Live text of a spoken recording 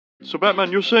So,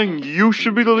 Batman, you're saying you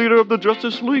should be the leader of the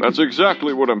Justice League? That's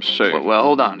exactly what I'm saying. Well,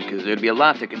 hold on, because there'd be a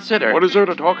lot to consider. What is there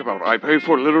to talk about? I pay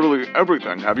for literally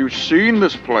everything. Have you seen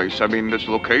this place? I mean, this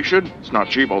location? It's not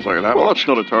cheap, I'll tell you that. Well, that's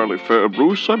not entirely fair,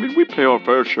 Bruce. I mean, we pay our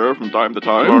fair share from time to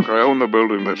time. Look, I own the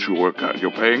building that you work at.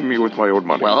 You're paying me with my own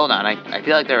money. Well, hold on. I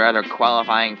feel like there are other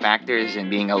qualifying factors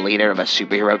in being a leader of a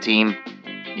superhero team.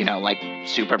 You know, like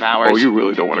superpowers. Oh, you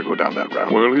really don't want to go down that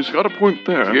route. Well, he's got a point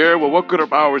there. Yeah, well, what good are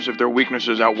powers if their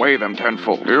weaknesses outweigh them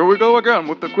tenfold? Here we go again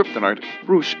with the kryptonite.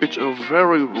 Bruce, it's a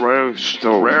very rare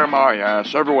stone. Rare my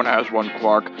ass. Everyone has one,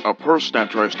 Clark. A purse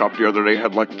snatcher I stopped the other day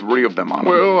had like 3 of them on it.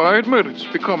 Well, I admit it's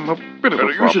become a bit of a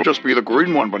It problem. used to just be the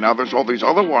green one, but now there's all these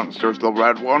other ones. There's the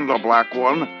red one, the black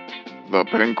one, the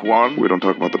pink one. We don't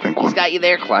talk about the pink one. He's got you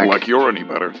there, Clark. Like you're any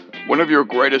better. One of your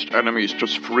greatest enemies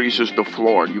just freezes the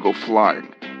floor and you go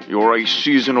flying. You're a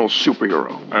seasonal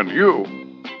superhero. And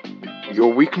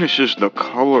your weakness is the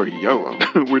color yellow.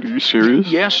 Wait, are you serious?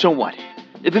 Yeah, so what?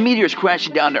 If a meteor's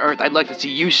crashing down to Earth, I'd like to see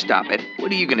you stop it. What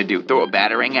are you gonna do, throw a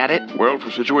battering at it? Well,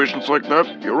 for situations like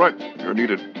that, you're right. You're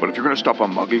needed. But if you're gonna stop a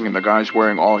mugging and the guy's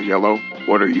wearing all yellow,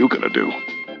 what are you gonna do?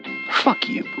 Fuck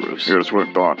you, Bruce. Here's what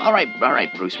I thought. All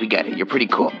right, Bruce, we get it. You're pretty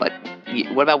cool, but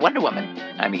what about Wonder Woman?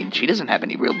 I mean, she doesn't have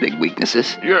any real big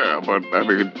weaknesses. Yeah, but I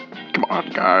mean, come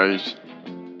on, guys.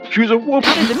 She's a woman.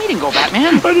 How did the meeting go,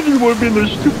 Batman? I didn't even want to be in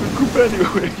this stupid group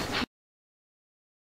anyway.